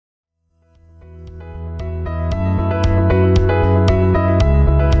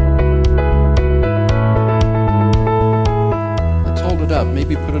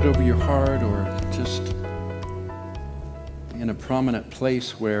heart or just in a prominent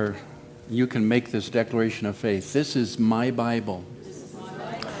place where you can make this declaration of faith. This is my Bible.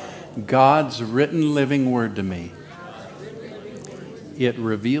 God's written living word to me. It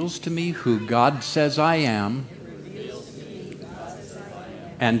reveals to me who God says I am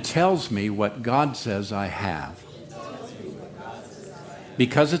and tells me what God says I have.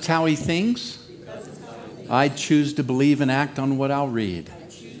 Because it's how He thinks, I choose to believe and act on what I'll read.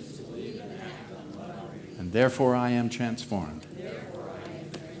 And therefore I am transformed.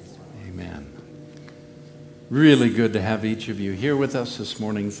 Amen. Really good to have each of you here with us this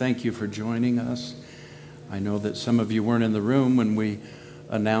morning. Thank you for joining us. I know that some of you weren't in the room when we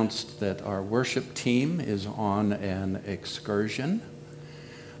announced that our worship team is on an excursion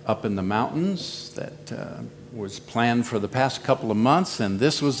up in the mountains that was planned for the past couple of months, and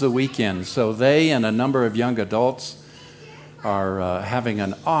this was the weekend. So they and a number of young adults are having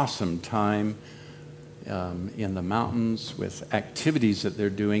an awesome time in the mountains with activities that they're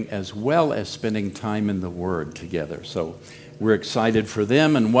doing, as well as spending time in the Word together. So we're excited for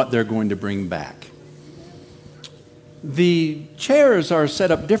them and what they're going to bring back. The chairs are set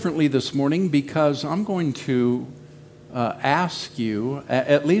up differently this morning because I'm going to ask you,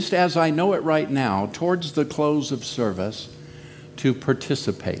 at least as I know it right now, towards the close of service, to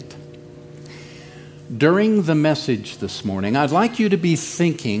participate. During the message this morning, I'd like you to be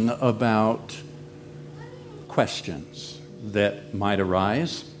thinking about questions that might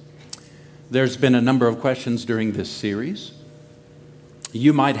arise. There's been a number of questions during this series.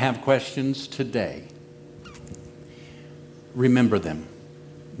 You might have questions today. Remember them.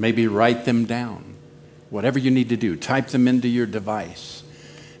 Maybe write them down. Whatever you need to do, type them into your device.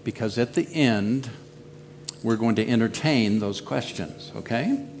 Because at the end, we're going to entertain those questions,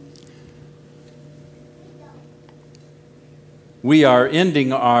 okay? We are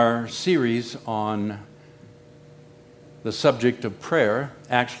ending our series on the subject of prayer.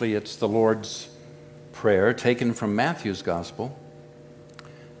 Actually, it's the Lord's Prayer, taken from Matthew's Gospel,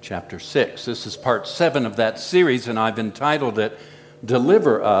 chapter 6. This is part 7 of that series, and I've entitled it,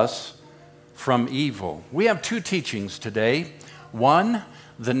 Deliver Us from Evil. We have 2 teachings today. One,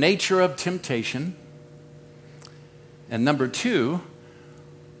 the nature of temptation. And number 2,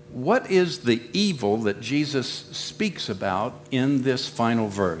 what is the evil that Jesus speaks about in this final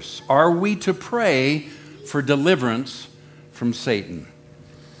verse? Are we to pray for deliverance from Satan?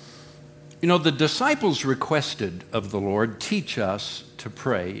 You know, the disciples requested of the Lord, teach us to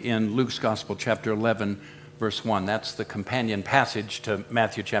pray, in Luke's Gospel, chapter 11, verse 1. That's the companion passage to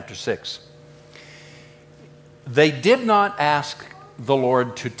Matthew chapter 6. They did not ask the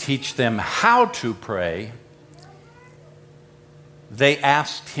Lord to teach them how to pray. They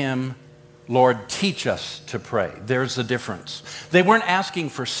asked Him, Lord, teach us to pray. There's a difference. They weren't asking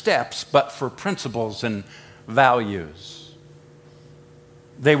for steps, but for principles and values.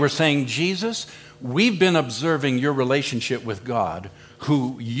 They were saying, Jesus, we've been observing your relationship with God,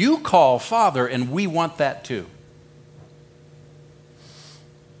 who you call Father, and we want that too.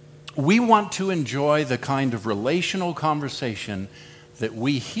 We want to enjoy the kind of relational conversation that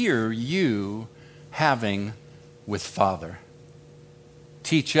we hear you having with Father.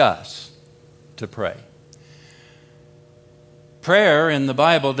 Teach us to pray. Prayer in the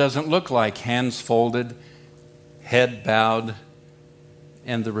Bible doesn't look like hands folded, head bowed,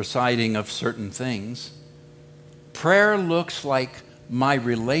 and the reciting of certain things. Prayer looks like my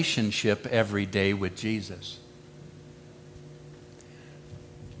relationship every day with Jesus.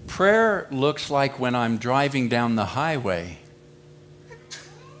 Prayer looks like when I'm driving down the highway,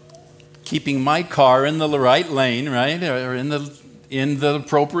 keeping my car in the right lane, right, or in the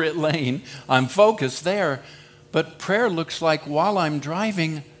appropriate lane. I'm focused there. But prayer looks like while I'm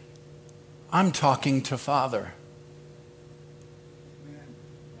driving, I'm talking to Father.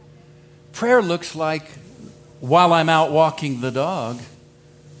 Prayer looks like while I'm out walking the dog,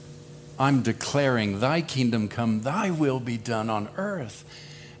 I'm declaring, thy kingdom come, thy will be done on earth.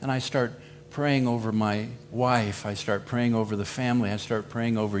 And I start praying over my wife. I start praying over the family. I start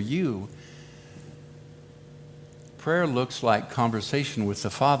praying over you. Prayer looks like conversation with the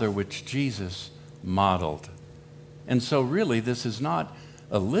Father, which Jesus modeled. And so really, this is not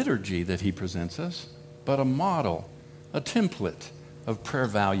a liturgy that He presents us, but a model, a template of prayer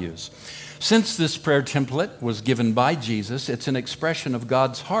values. Since this prayer template was given by Jesus, it's an expression of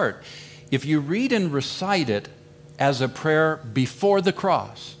God's heart. If you read and recite it as a prayer before the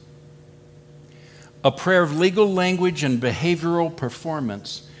cross, a prayer of legal language and behavioral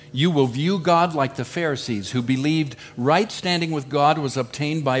performance, You will view God like the Pharisees, who believed right standing with God was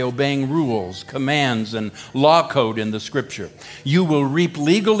obtained by obeying rules, commands, and law code in the Scripture. You will reap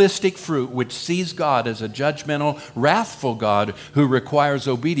legalistic fruit, which sees God as a judgmental, wrathful God who requires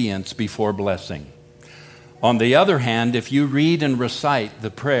obedience before blessing. On the other hand, if you read and recite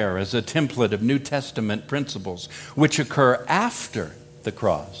the prayer as a template of New Testament principles, which occur after the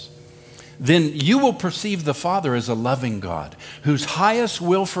cross, then you will perceive the Father as a loving God, whose highest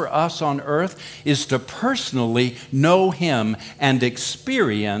will for us on earth is to personally know Him and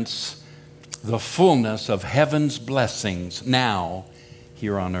experience the fullness of heaven's blessings now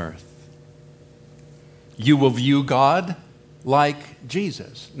here on earth. You will view God like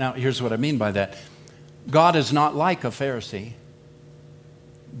Jesus. Now, here's what I mean by that. God is not like a Pharisee.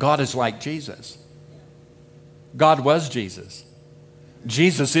 God is like Jesus. God was Jesus.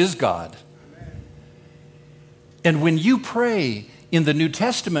 Jesus is God. And when you pray in the New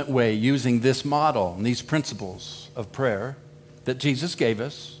Testament way, using this model and these principles of prayer that Jesus gave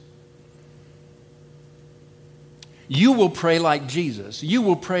us, you will pray like Jesus. You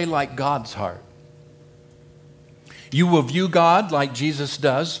will pray like God's heart. You will view God like Jesus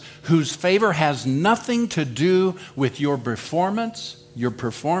does, whose favor has nothing to do with your performance,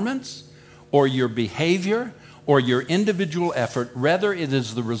 or your behavior, or your individual effort. Rather, it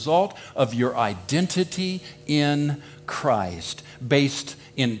is the result of your identity in Christ, based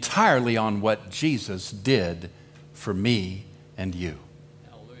entirely on what Jesus did for me and you.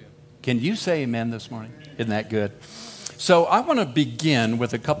 Hallelujah. Can you say amen this morning? Isn't that good? So I want to begin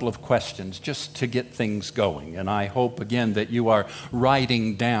with a couple of questions just to get things going. And I hope, again, that you are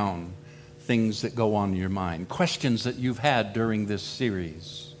writing down things that go on in your mind, questions that you've had during this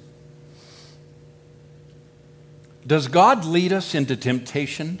series. Does God lead us into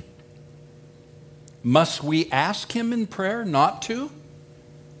temptation? Must we ask Him in prayer not to?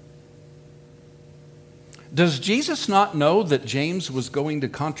 Does Jesus not know that James was going to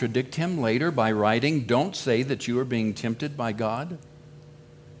contradict him later by writing, "Don't say that you are being tempted by God"?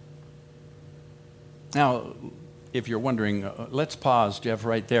 Now, if you're wondering, let's pause, Jeff,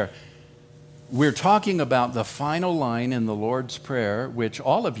 right there. We're talking about the final line in the Lord's Prayer, which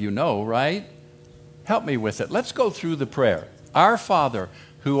all of you know, right? Help me with it. Let's go through the prayer. Our Father,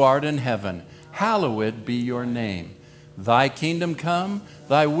 who art in heaven, hallowed be your name. Thy kingdom come,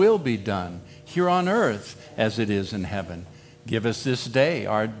 thy will be done, here on earth as it is in heaven. Give us this day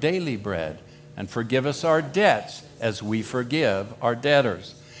our daily bread, and forgive us our debts as we forgive our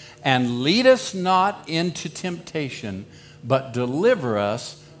debtors. And lead us not into temptation, but deliver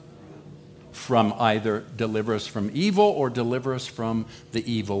us from evil or deliver us from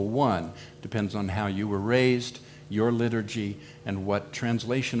the evil one. Depends on how you were raised, your liturgy, and what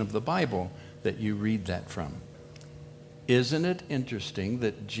translation of the Bible that you read that from. Isn't it interesting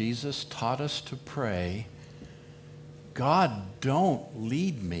that Jesus taught us to pray, God, don't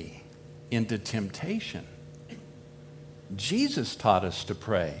lead me into temptation? Jesus taught us to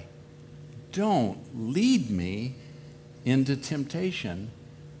pray, don't lead me into temptation,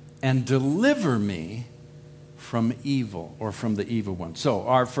 and deliver me from evil, or from the evil one. So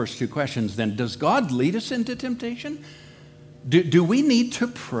our first two questions then, does God lead us into temptation? Do we need to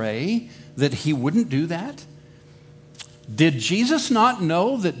pray that He wouldn't do that? Did Jesus not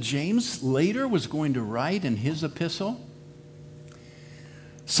know that James later was going to write in his epistle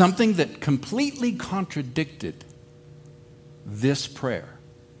something that completely contradicted this prayer,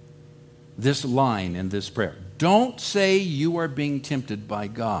 this line in this prayer? Don't say you are being tempted by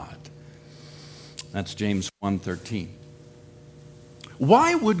God. That's James 1:13.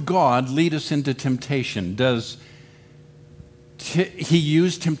 Why would God lead us into temptation? Does He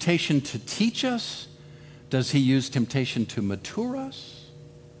use temptation to teach us? Does He use temptation to mature us?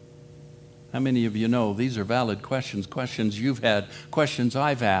 How many of you know these are valid questions, questions you've had, questions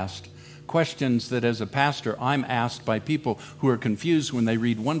I've asked, questions that as a pastor I'm asked by people who are confused when they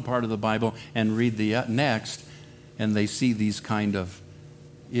read one part of the Bible and read the next, and they see these kind of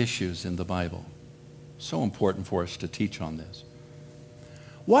issues in the Bible. So important for us to teach on this.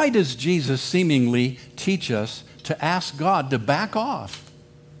 Why does Jesus seemingly teach us to ask God to back off?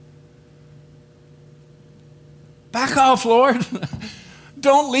 Back off, Lord.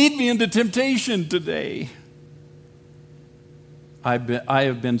 Don't lead me into temptation today. I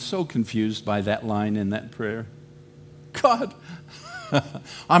have been so confused by that line in that prayer. God,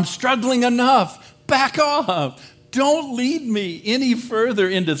 I'm struggling enough. Back off. Don't lead me any further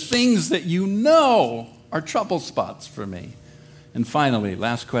into things that you know are trouble spots for me. And finally,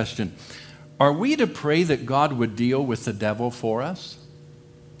 last question. Are we to pray that God would deal with the devil for us?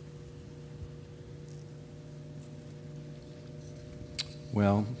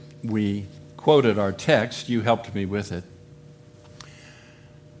 Well, we quoted our text. You helped me with it.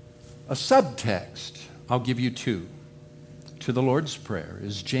 A subtext, I'll give you two, to the Lord's Prayer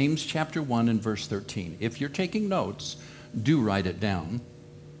is James chapter 1 and verse 13. If you're taking notes, do write it down.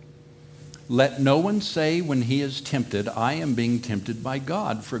 Let no one say when he is tempted, I am being tempted by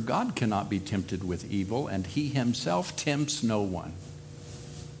God, for God cannot be tempted with evil, and he himself tempts no one.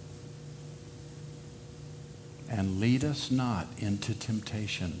 And lead us not into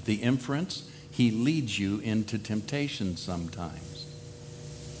temptation. The inference, he leads you into temptation sometimes.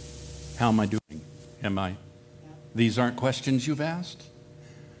 How am I doing? These aren't questions you've asked?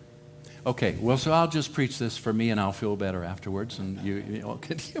 Okay, well, so I'll just preach this for me and I'll feel better afterwards. And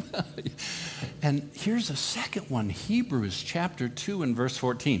and here's a second one, Hebrews chapter 2 and verse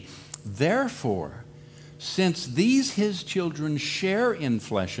 14. Therefore, since these his children share in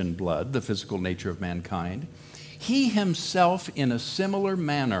flesh and blood, the physical nature of mankind, he himself in a similar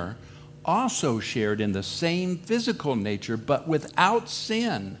manner also shared in the same physical nature, but without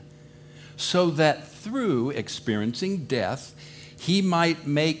sin, so that through experiencing death, he might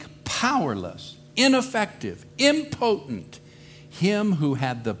make powerless, ineffective, impotent him who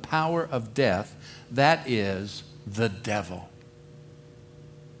had the power of death, that is, the devil.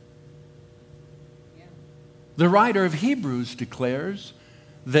 Yeah. The writer of Hebrews declares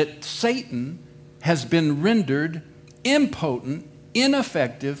that Satan has been rendered impotent,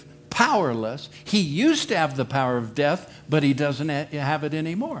 ineffective, powerless. He used to have the power of death, but he doesn't have it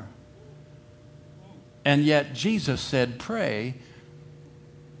anymore. And yet Jesus said, pray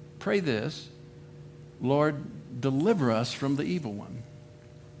this, Lord, deliver us from the evil one.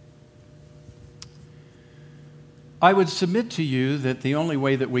 I would submit to you that the only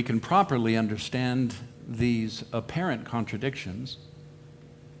way that we can properly understand these apparent contradictions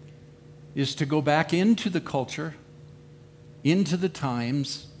is to go back into the culture, into the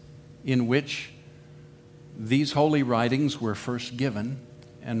times in which these holy writings were first given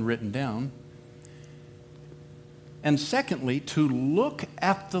and written down. And secondly, to look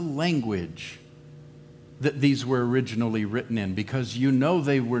at the language that these were originally written in, because you know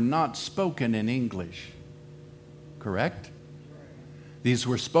they were not spoken in English. Correct? These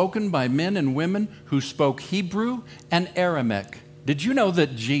were spoken by men and women who spoke Hebrew and Aramaic. Did you know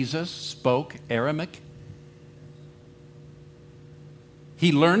that Jesus spoke Aramaic?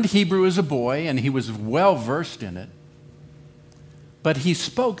 He learned Hebrew as a boy, and he was well versed in it. But he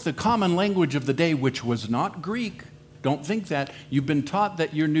spoke the common language of the day, which was not Greek. Don't think that. You've been taught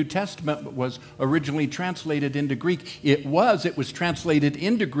that your New Testament was originally translated into Greek. It was translated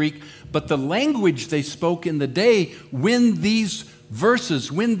into Greek, but the language they spoke in the day when these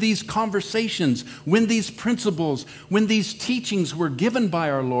verses, when these conversations, when these principles, when these teachings were given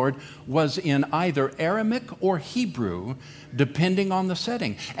by our Lord was in either Aramaic or Hebrew, depending on the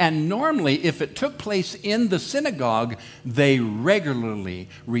setting. And normally, if it took place in the synagogue, they regularly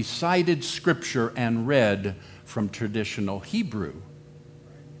recited Scripture and read from traditional Hebrew,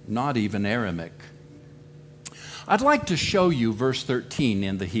 not even Aramaic. I'd like to show you verse 13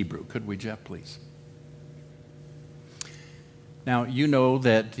 in the Hebrew. Could we, Jeff, please? Now, you know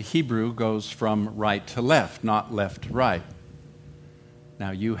that Hebrew goes from right to left, not left to right.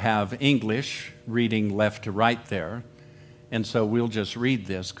 Now, you have English reading left to right there, and so we'll just read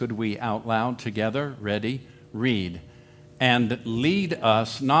this. Could we out loud together? Ready? Read. And lead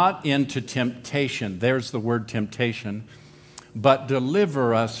us not into temptation. There's the word temptation. But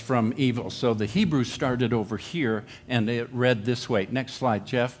deliver us from evil. So the Hebrew started over here, and it read this way. Next slide,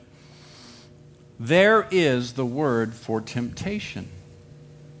 Jeff. There is the word for temptation.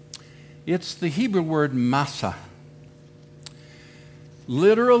 It's the Hebrew word masa.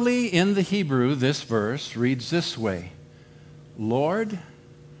 Literally in the Hebrew, this verse reads this way. Lord,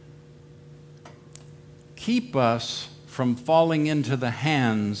 keep us from falling into the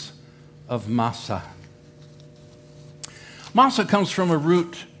hands of masa. Masa comes from a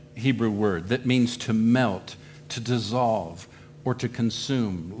root Hebrew word that means to melt, to dissolve, or to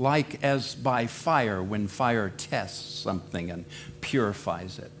consume, like as by fire when fire tests something and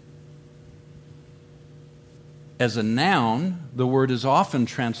purifies it. As a noun, the word is often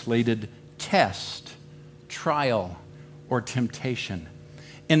translated test, trial, or temptation.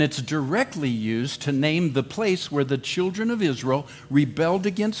 And it's directly used to name the place where the children of Israel rebelled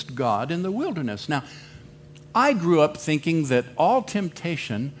against God in the wilderness. Now, I grew up thinking that all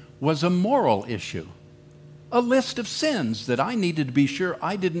temptation was a moral issue, a list of sins that I needed to be sure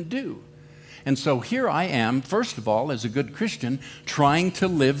I didn't do. And so here I am, first of all, as a good Christian, trying to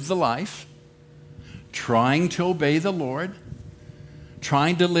live the life, trying to obey the Lord,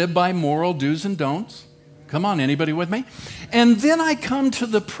 trying to live by moral do's and don'ts, Come on, anybody with me? And then I come to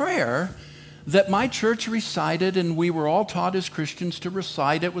the prayer that my church recited, and we were all taught as Christians to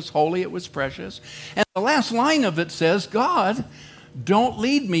recite. It was holy, it was precious. And the last line of it says, God, don't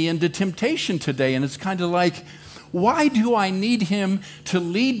lead me into temptation today. And it's kind of like, why do I need him to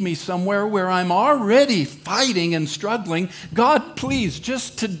lead me somewhere where I'm already fighting and struggling? God, please,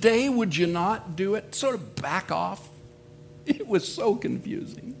 just today, would you not do it? Sort of back off. It was so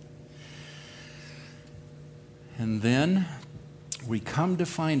confusing. And then we come to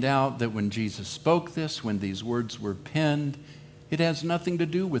find out that when Jesus spoke this, when these words were penned, it has nothing to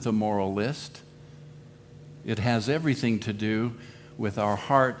do with a moral list. It has everything to do with our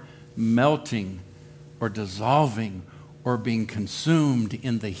heart melting or dissolving or being consumed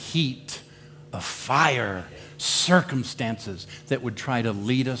in the heat of fire, circumstances that would try to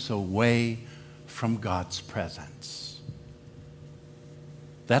lead us away from God's presence.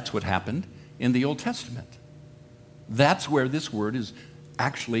 That's what happened in the Old Testament. That's where this word is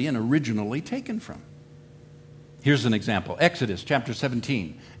actually and originally taken from. Here's an example. Exodus chapter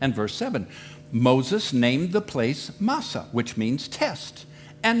 17 and verse 7. Moses named the place Massah, which means test,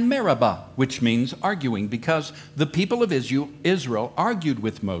 and Meribah, which means arguing, because the people of Israel argued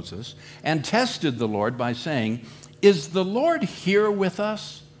with Moses and tested the Lord by saying, is the Lord here with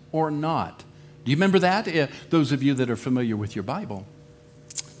us or not? Do you remember that? Those of you that are familiar with your Bible.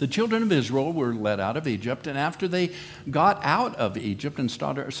 The children of Israel were led out of Egypt, and after they got out of Egypt and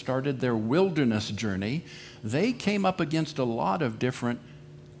started their wilderness journey, they came up against a lot of different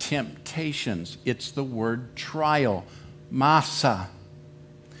temptations. It's the word trial, Massah.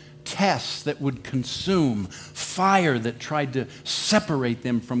 Tests that would consume, fire that tried to separate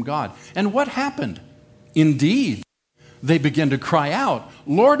them from God. And what happened? Indeed, they began to cry out,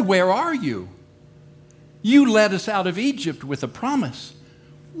 Lord, where are you? You led us out of Egypt with a promise.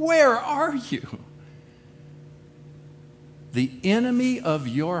 Where are you? The enemy of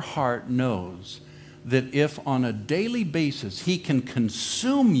your heart knows that if on a daily basis he can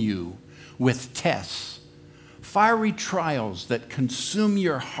consume you with tests, fiery trials that consume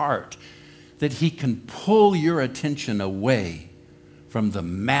your heart, that he can pull your attention away from the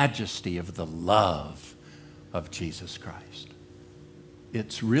majesty of the love of Jesus Christ.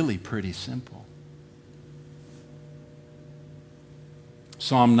 It's really pretty simple.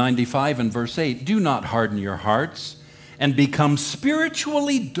 Psalm 95 and verse 8, do not harden your hearts and become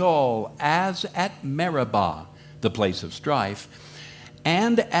spiritually dull as at Meribah, the place of strife,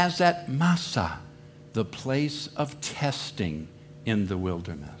 and as at Massah, the place of testing in the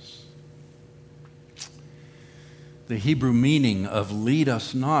wilderness. The Hebrew meaning of lead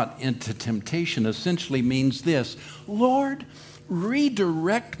us not into temptation essentially means this: Lord,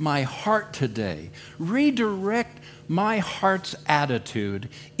 redirect my heart today. Redirect my heart's attitude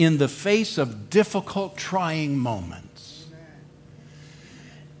in the face of difficult, trying moments.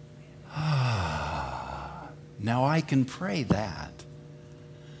 Now I can pray that.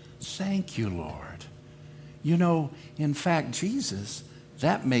 Thank you, Lord. You know, in fact, Jesus,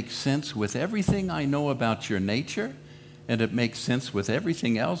 that makes sense with everything I know about your nature, and it makes sense with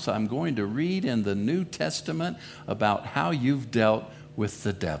everything else I'm going to read in the New Testament about how you've dealt with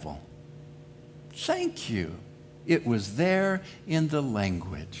the devil. Thank you. It was there in the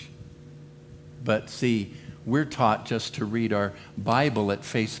language. But see, we're taught just to read our Bible at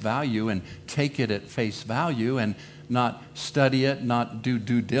face value and take it at face value and not study it, not do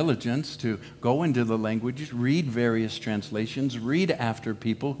due diligence to go into the languages, read various translations, read after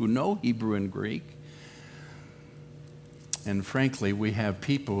people who know Hebrew and Greek. And frankly, we have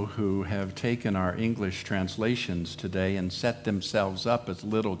people who have taken our English translations today and set themselves up as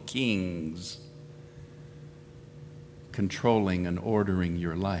little kings, controlling and ordering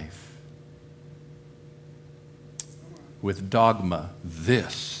your life. With dogma,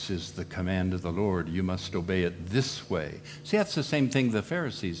 this is the command of the Lord. You must obey it this way. See, that's the same thing the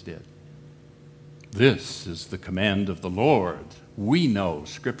Pharisees did. This is the command of the Lord. We know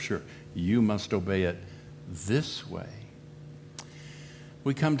Scripture. You must obey it this way.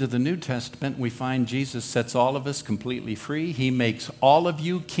 We come to the New Testament, we find Jesus sets all of us completely free. He makes all of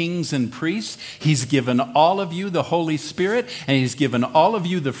you kings and priests. He's given all of you the Holy Spirit, and he's given all of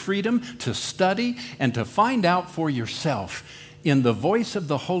you the freedom to study and to find out for yourself in the voice of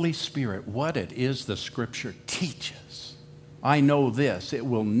the Holy Spirit what it is the Scripture teaches. I know this, it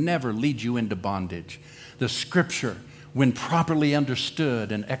will never lead you into bondage. The Scripture, when properly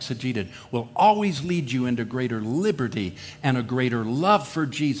understood and exegeted, will always lead you into greater liberty and a greater love for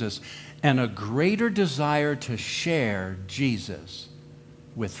Jesus and a greater desire to share Jesus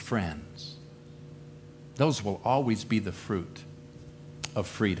with friends. Those will always be the fruit of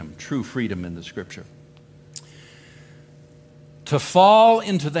freedom, true freedom in the Scripture. To fall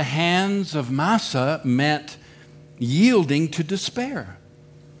into the hands of Massa meant yielding to despair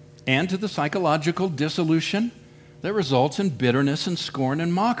and to the psychological dissolution that results in bitterness and scorn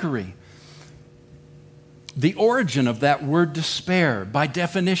and mockery. The origin of that word despair, by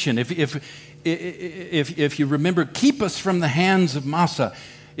definition, if you remember, keep us from the hands of Massa,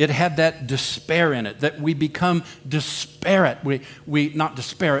 it had that despair in it, that we become disparate. Not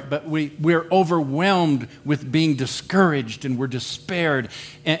disparate, but we're overwhelmed with being discouraged, and we're despaired.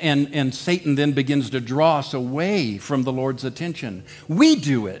 And Satan then begins to draw us away from the Lord's attention. We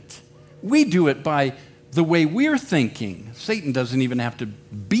do it. We do it by the way we're thinking. Satan doesn't even have to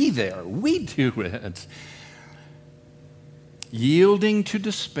be there. We do it. Yielding to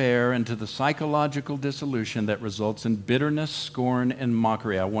despair and to the psychological dissolution that results in bitterness, scorn, and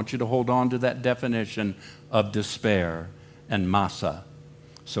mockery. I want you to hold on to that definition of despair and massa.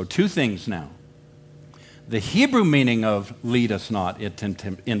 So 2 things now. The Hebrew meaning of lead us not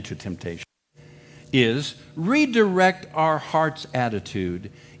into temptation is redirect our heart's attitude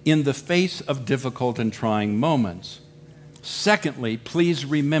in the face of difficult and trying moments. Secondly, please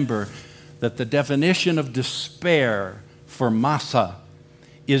remember that the definition of despair for massa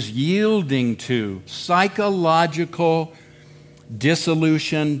is yielding to psychological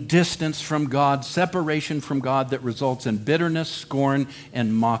dissolution, distance from God, separation from God that results in bitterness, scorn,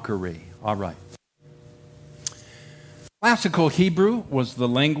 and mockery. All right. Classical Hebrew was the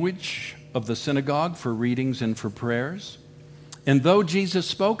language of the synagogue for readings and for prayers. And though Jesus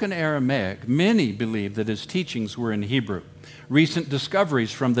spoke in Aramaic, many believe that his teachings were in Hebrew. Recent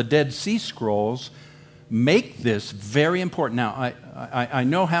discoveries from the Dead Sea Scrolls make this very important. Now, I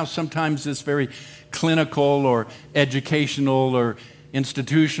know how sometimes this very clinical or educational or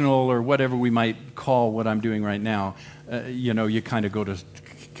institutional or whatever we might call what I'm doing right now, you kind of go to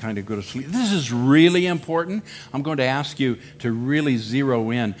sleep. This is really important. I'm going to ask you to really zero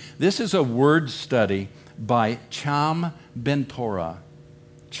in. This is a word study by Cham Ben Torah.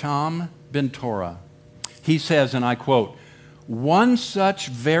 Cham Ben Torah. He says, and I quote, "One such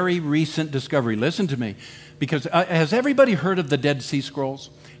very recent discovery," listen to me, because has everybody heard of the Dead Sea Scrolls?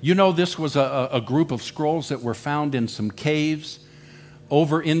 You know, this was a group of scrolls that were found in some caves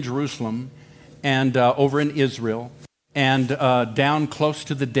over in Jerusalem and over in Israel and down close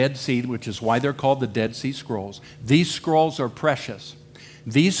to the Dead Sea, which is why they're called the Dead Sea Scrolls. These scrolls are precious.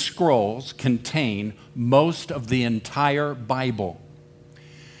 These scrolls contain most of the entire Bible,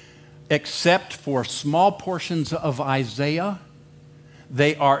 except for small portions of Isaiah.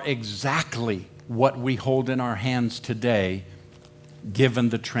 They are exactly what we hold in our hands today, given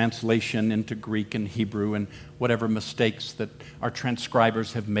the translation into Greek and Hebrew and whatever mistakes that our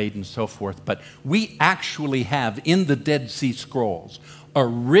transcribers have made and so forth. But we actually have in the Dead Sea Scrolls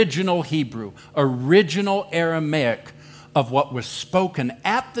original Hebrew, original Aramaic of what was spoken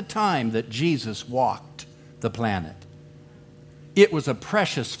at the time that Jesus walked the planet. It was a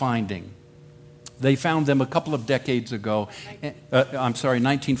precious finding. They found them a couple of decades ago,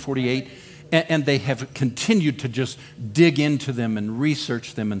 1948, and they have continued to just dig into them and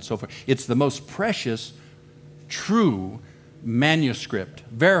research them and so forth. It's the most precious, true manuscript,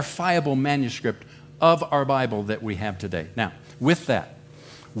 verifiable manuscript of our Bible that we have today. Now, with that,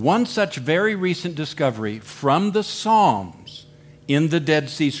 one such very recent discovery from the Psalms in the Dead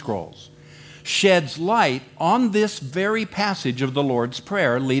Sea Scrolls sheds light on this very passage of the Lord's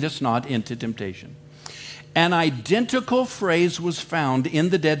Prayer, "Lead us not into temptation." An identical phrase was found in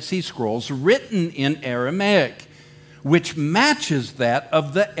the Dead Sea Scrolls written in Aramaic, which matches that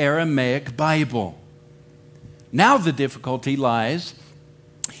of the Aramaic Bible. Now the difficulty lies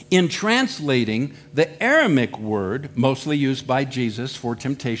in translating the Aramaic word, mostly used by Jesus for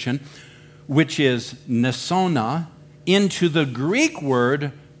temptation, which is nesona, into the Greek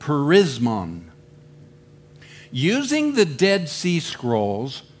word perismon. Using the Dead Sea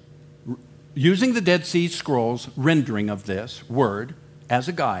Scrolls rendering of this word as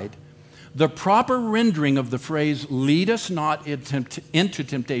a guide, the proper rendering of the phrase, "lead us not into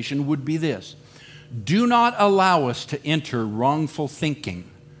temptation," would be this: do not allow us to enter wrongful thinking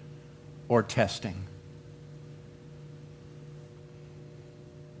or testing.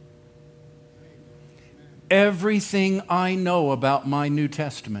 Everything I know about my New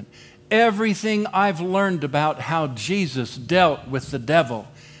Testament, everything I've learned about how Jesus dealt with the devil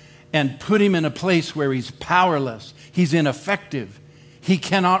and put him in a place where he's powerless, he's ineffective, he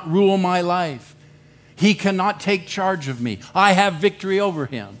cannot rule my life, he cannot take charge of me, I have victory over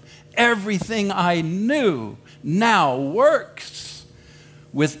him. Everything I knew now works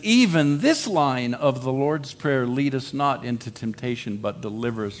with even this line of the Lord's Prayer, "Lead us not into temptation, but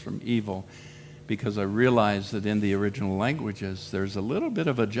deliver us from evil," because I realize that in the original languages, there's a little bit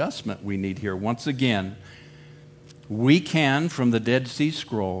of adjustment we need here. Once again, we can, from the Dead Sea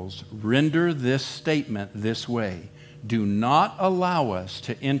Scrolls, render this statement this way: do not allow us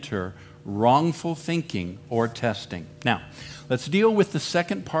to enter wrongful thinking or testing. Now, let's deal with the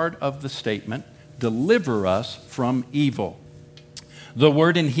second part of the statement: deliver us from evil. The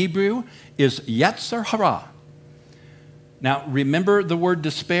word in Hebrew is yetzer hara. Now, remember the word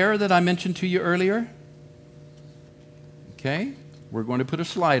despair that I mentioned to you earlier? Okay, we're going to put a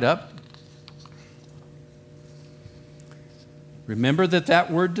slide up. Remember that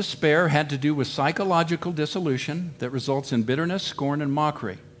word despair had to do with psychological dissolution that results in bitterness, scorn, and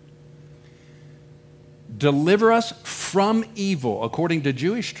mockery. Deliver us from evil, according to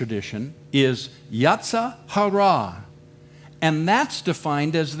Jewish tradition, is yetzer hara. And that's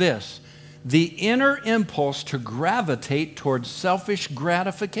defined as this: the inner impulse to gravitate towards selfish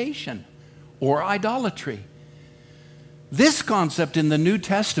gratification or idolatry. This concept in the New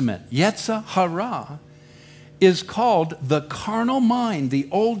Testament, yetzer hara, is called the carnal mind, the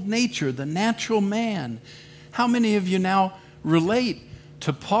old nature, the natural man. How many of you now relate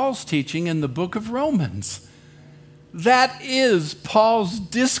to Paul's teaching in the book of Romans? That is Paul's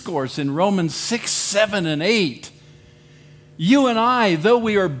discourse in Romans 6, 7, and 8. You and I, though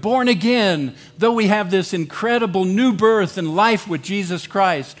we are born again, though we have this incredible new birth and life with Jesus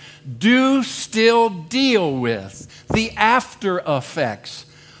Christ, do still deal with the after effects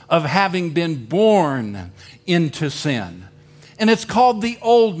of having been born into sin. And it's called the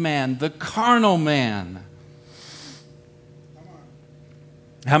old man, the carnal man.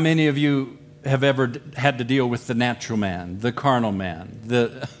 How many of you have ever had to deal with the natural man, the carnal man,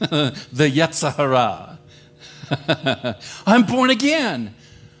 the yetzer hara? I'm born again.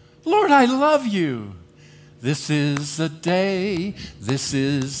 Lord, I love you. This is the day.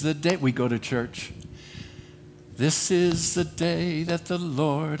 We go to church. This is the day that the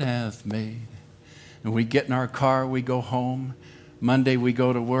Lord hath made. And we get in our car, we go home. Monday we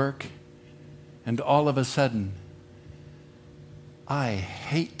go to work. And all of a sudden, I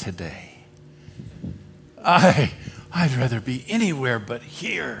hate today. I'd rather be anywhere but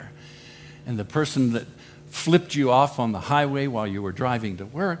here. And the person that flipped you off on the highway while you were driving to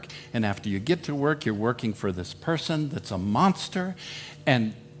work, and after you get to work, you're working for this person that's a monster,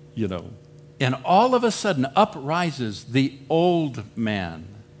 and all of a sudden up rises the old man.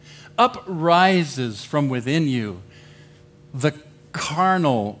 Up rises from within you the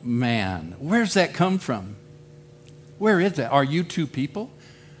carnal man. Where's that come from? Where is that? Are you two people?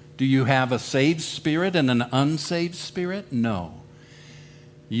 Do you have a saved spirit and an unsaved spirit? No.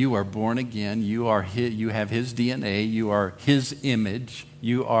 You are born again. You have His DNA. You are His image.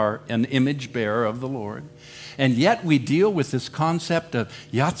 You are an image bearer of the Lord. And yet we deal with this concept of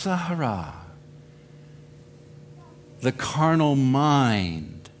yetzer hara, the carnal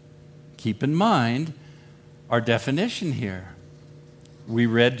mind. Keep in mind our definition here. We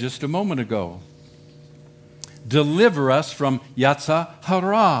read just a moment ago. Deliver us from yetzer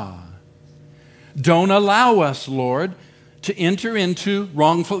hara. Don't allow us, Lord, to enter into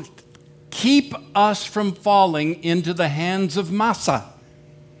wrongful. Keep us from falling into the hands of Massa.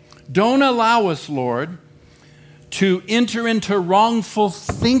 Don't allow us, Lord, to enter into wrongful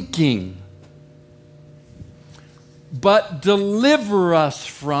thinking. But deliver us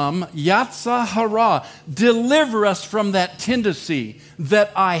from yetzer hara. Deliver us from that tendency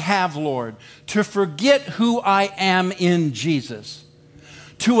that I have, Lord, to forget who I am in Jesus.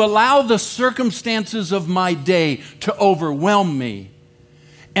 To allow the circumstances of my day to overwhelm me.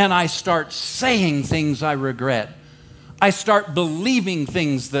 And I start saying things I regret. I start believing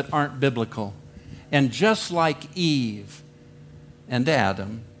things that aren't biblical. And just like Eve and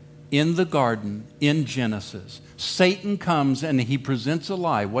Adam in the garden in Genesis, Satan comes and he presents a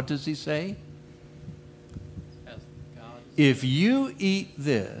lie. What does he say? If you eat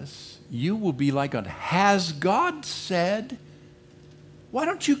this, you will be like God. Has God said? Why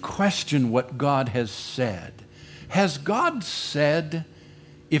don't you question what God has said? Has God said,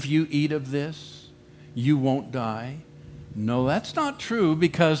 if you eat of this, you won't die? No, that's not true,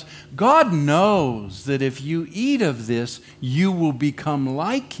 because God knows that if you eat of this, you will become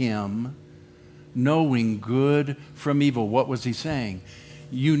like Him, knowing good from evil. What was He saying?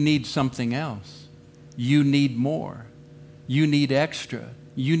 You need something else. You need more. You need extra.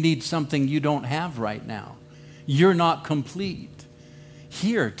 You need something you don't have right now. You're not complete.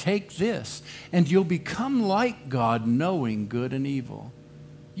 Here, take this, and you'll become like God, knowing good and evil.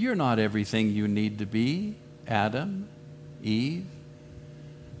 You're not everything you need to be, Adam, Eve.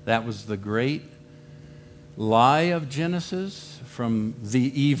 That was the great lie of Genesis from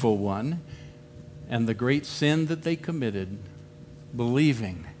the evil one. and the great sin that they committed,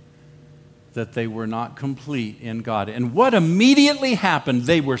 believing that they were not complete in God. And what immediately happened?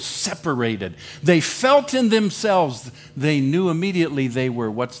 They were separated. They felt in themselves, they knew immediately they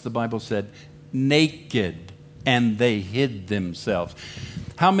were, what's the Bible said? Naked, and they hid themselves.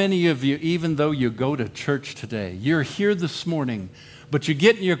 How many of you, even though you go to church today, you're here this morning, but you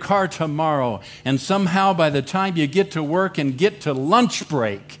get in your car tomorrow, and somehow by the time you get to work and get to lunch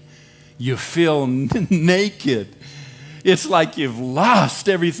break, you feel naked. It's like you've lost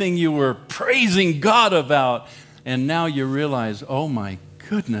everything you were praising God about. And now you realize, oh my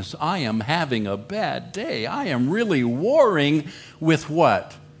goodness, I am having a bad day. I am really warring with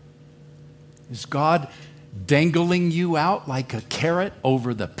what? Is God dangling you out like a carrot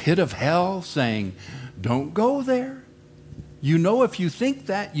over the pit of hell, saying, don't go there? You know if you think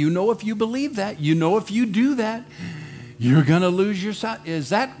that, you know if you believe that, you know if you do that, you're going to lose your sight. Is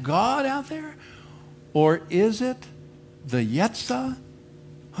that God out there? Or is it the Yetzirah,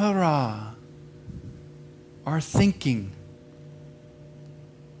 our thinking?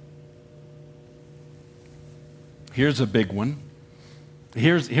 Here's a big one.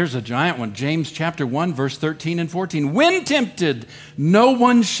 Here's a giant one. James chapter 1, verse 13 and 14. When tempted, no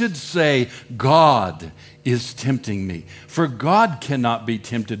one should say, God is tempting me. For God cannot be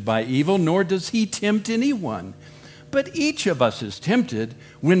tempted by evil, nor does he tempt anyone. But each of us is tempted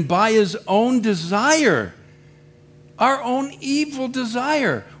when by his own desire, our own evil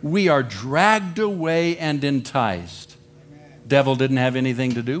desire, we are dragged away and enticed. Devil didn't have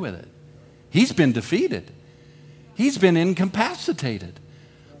anything to do with it. He's been defeated. He's been incapacitated.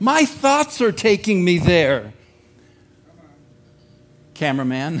 My thoughts are taking me there.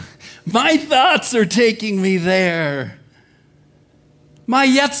 Cameraman, my thoughts are taking me there. My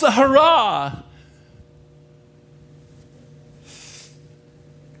Yetzirah.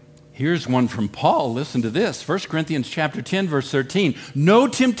 Here's one from Paul. Listen to this. 1 Corinthians chapter 10, verse 13. No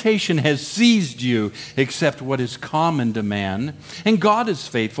temptation has seized you except what is common to man. And God is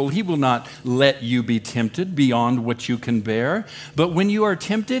faithful. He will not let you be tempted beyond what you can bear. But when you are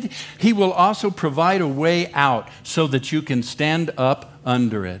tempted, he will also provide a way out so that you can stand up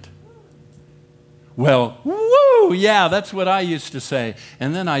under it. Well, woo, yeah, that's what I used to say.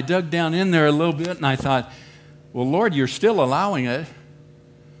 And then I dug down in there a little bit and I thought, well, Lord, you're still allowing it.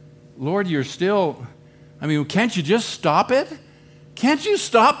 Lord, you're still, can't you just stop it? Can't you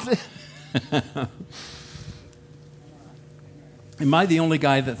stop it? Am I the only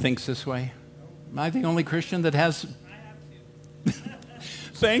guy that thinks this way? Am I the only Christian that has? I have to.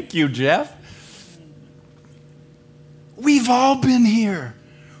 Thank you, Jeff. We've all been here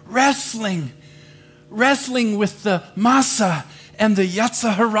wrestling with the Masa and the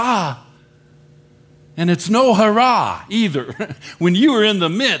Yetzirah. And it's no hurrah either. When you are in the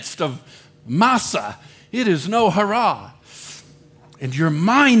midst of Masa, it is no hurrah. And your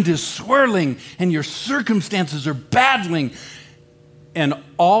mind is swirling and your circumstances are battling. And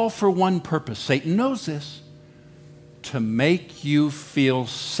all for one purpose. Satan knows this. To make you feel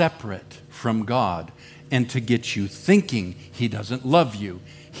separate from God and to get you thinking he doesn't love you.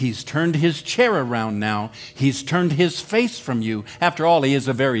 He's turned his chair around now. He's turned his face from you. After all, he is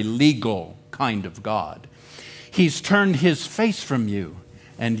a very legal kind of God. He's turned his face from you,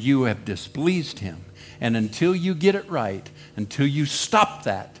 and you have displeased him. And until you get it right, until you stop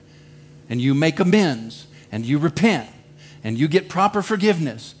that, and you make amends, and you repent, and you get proper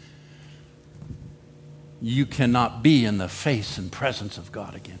forgiveness, you cannot be in the face and presence of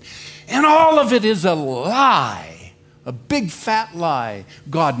God again. And all of it is a lie, a big fat lie.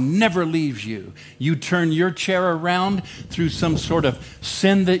 God never leaves you. You turn your chair around through some sort of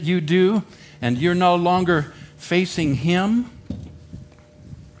sin that you do, and you're no longer facing him,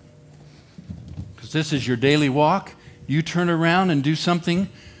 because this is your daily walk. You turn around and do something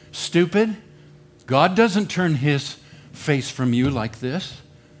stupid. God doesn't turn his face from you like this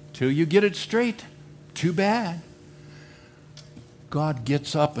till you get it straight. Too bad. God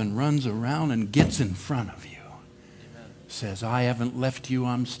gets up and runs around and gets in front of you. Amen. Says, I haven't left you,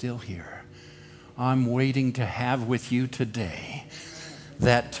 I'm still here. I'm waiting to have with you today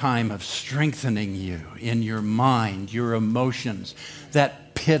that time of strengthening you in your mind, your emotions,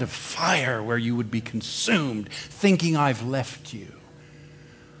 that pit of fire where you would be consumed thinking I've left you.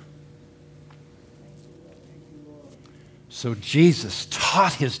 So Jesus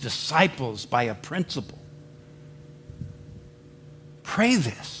taught his disciples by a principle. Pray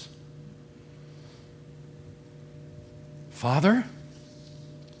this. Father,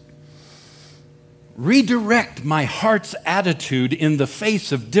 redirect my heart's attitude in the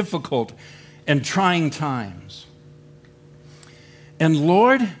face of difficult and trying times. And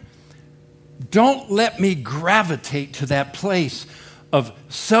Lord, Don't let me gravitate to that place of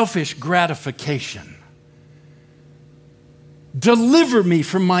selfish gratification. Deliver me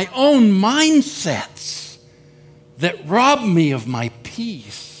from my own mindsets that rob me of my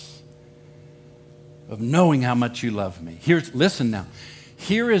peace, of knowing how much you love me. Listen now.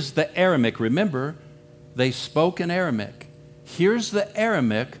 Here is the Aramaic. Remember, they spoke in Aramaic. Here's the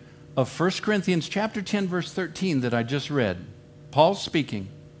Aramaic of 1 Corinthians chapter 10, verse 13 that I just read. Paul's speaking.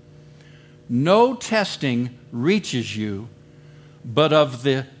 No testing reaches you, but of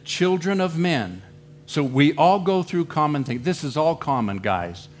the children of men. So we all go through common things. This is all common,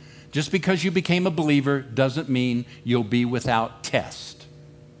 guys. Just because you became a believer doesn't mean you'll be without test.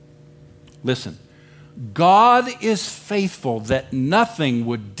 Listen, God is faithful that nothing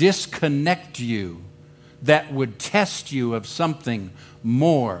would disconnect you that would test you of something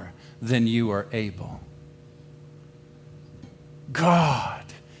more than you are able. God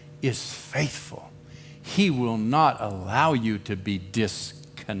is faithful. He will not allow you to be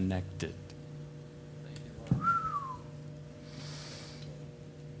disconnected.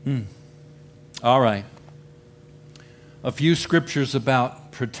 All right. A few scriptures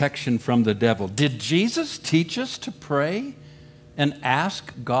about protection from the devil. Did Jesus teach us to pray and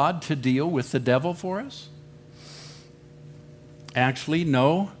ask God to deal with the devil for us? Actually,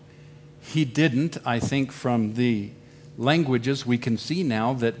 no, he didn't. I think from the languages we can see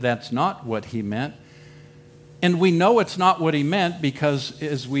now that that's not what he meant. And we know it's not what he meant because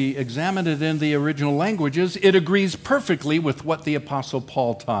as we examine it in the original languages, it agrees perfectly with what the Apostle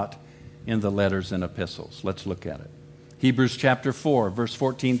Paul taught in the letters and epistles. Let's look at it. Hebrews chapter 4, verse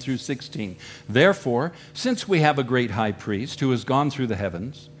 14 through 16. Therefore, since we have a great high priest who has gone through the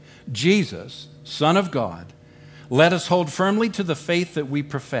heavens, Jesus, Son of God, let us hold firmly to the faith that we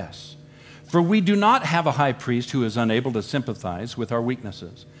profess. For we do not have a high priest who is unable to sympathize with our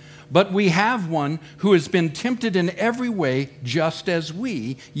weaknesses, but we have one who has been tempted in every way just as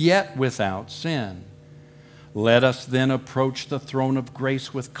we, yet without sin. Let us then approach the throne of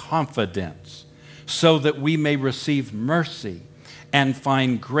grace with confidence, so that we may receive mercy and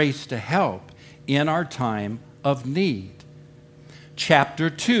find grace to help in our time of need. Chapter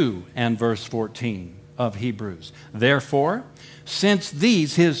 2 and verse 14 of Hebrews. Therefore, since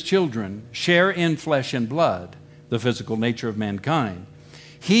these, his children, share in flesh and blood, the physical nature of mankind,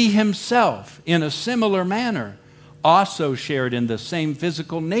 he himself, in a similar manner, also shared in the same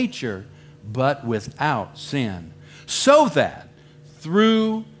physical nature, but without sin, so that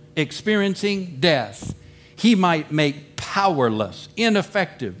through experiencing death, he might make powerless,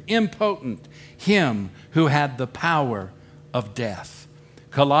 ineffective, impotent him who had the power of death.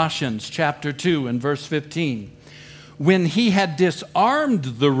 Colossians chapter 2 and verse 15. When he had disarmed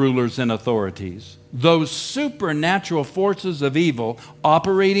the rulers and authorities, those supernatural forces of evil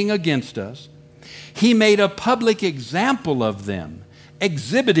operating against us, he made a public example of them,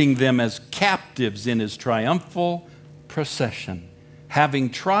 exhibiting them as captives in his triumphal procession, having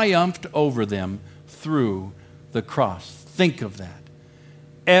triumphed over them through the cross. Think of that.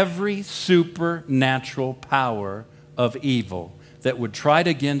 Every supernatural power of evil that would try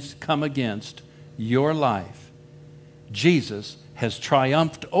to come against your life, Jesus has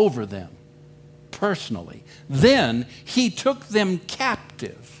triumphed over them personally. Then he took them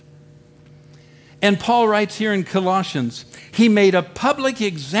captive. And Paul writes here in Colossians, he made a public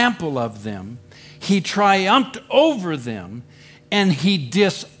example of them, he triumphed over them, and he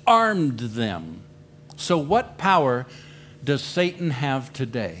disarmed them. So what power does Satan have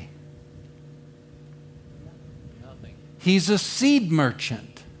today? Nothing. He's a seed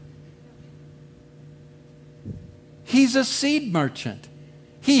merchant. He's a seed merchant.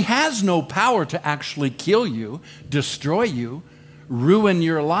 He has no power to actually kill you, destroy you, ruin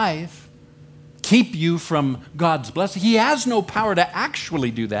your life, keep you from God's blessing. He has no power to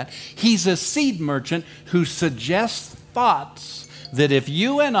actually do that. He's a seed merchant who suggests thoughts that if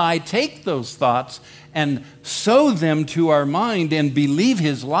you and I take those thoughts and sow them to our mind and believe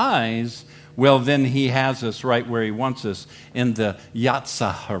his lies, well, then he has us right where he wants us, in the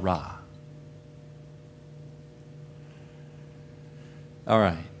Yetzer Hara. All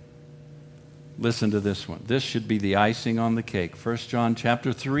right. Listen to this one. This should be the icing on the cake. 1 John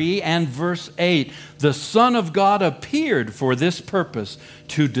chapter 3 and verse 8. The Son of God appeared for this purpose,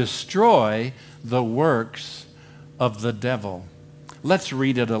 to destroy the works of the devil. Let's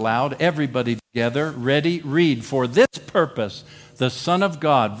read it aloud. Everybody together. Ready? Read. For this purpose, the Son of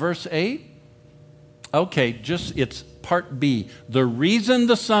God. Verse 8. Okay, it's part B. The reason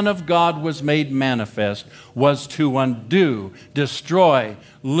the Son of God was made manifest was to undo, destroy,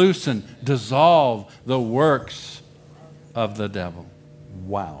 loosen, dissolve the works of the devil.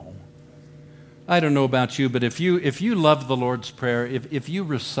 Wow. I don't know about you, but if you love the Lord's Prayer, if you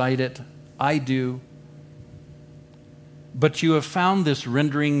recite it, I do, but you have found this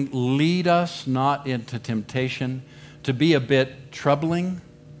rendering, lead us not into temptation, to be a bit troubling,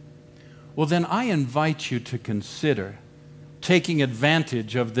 well then I invite you to consider taking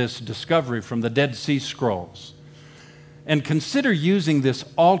advantage of this discovery from the Dead Sea Scrolls and consider using this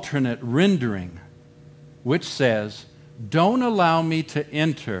alternate rendering, which says, don't allow me to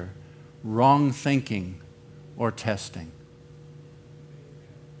enter wrong thinking or testing.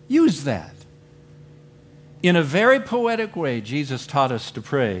 Use that. In a very poetic way, Jesus taught us to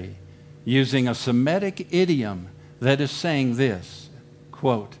pray using a Semitic idiom that is saying this,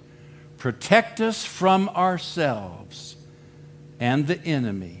 quote, protect us from ourselves and the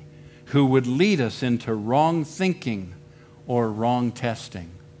enemy who would lead us into wrong thinking or wrong testing.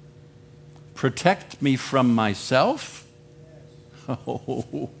 Protect me from myself?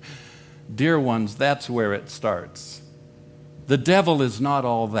 Oh, dear ones, that's where it starts. The devil is not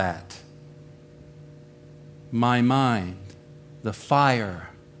all that. My mind, the fire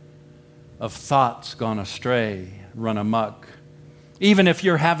of thoughts gone astray, run amok. Even if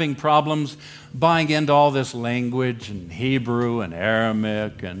you're having problems buying into all this language and Hebrew and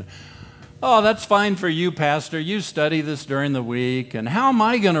Aramaic and, oh, that's fine for you, Pastor. You study this during the week, and how am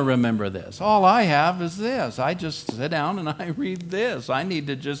I going to remember this? All I have is this. I just sit down and I read this. I need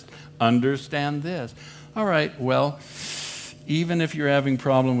to just understand this. All right, well, even if you're having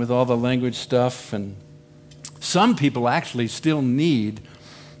problem with all the language stuff, and some people actually still need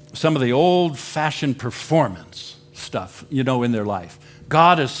some of the old-fashioned performance stuff, in their life.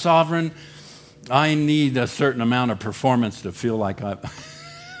 God is sovereign. I need a certain amount of performance to feel like I'm...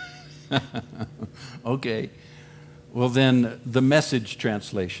 Okay. Well, then the Message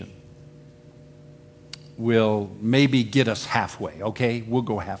translation will maybe get us halfway, okay? We'll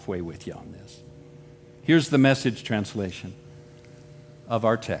go halfway with you on this. Here's the Message translation of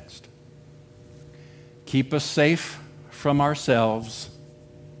our text. Keep us safe from ourselves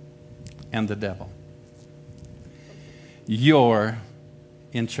and the devil. You're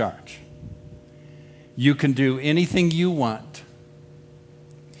in charge. You can do anything you want.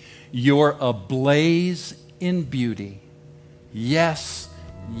 You're ablaze in beauty. Yes,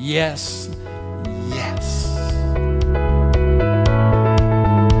 yes, yes.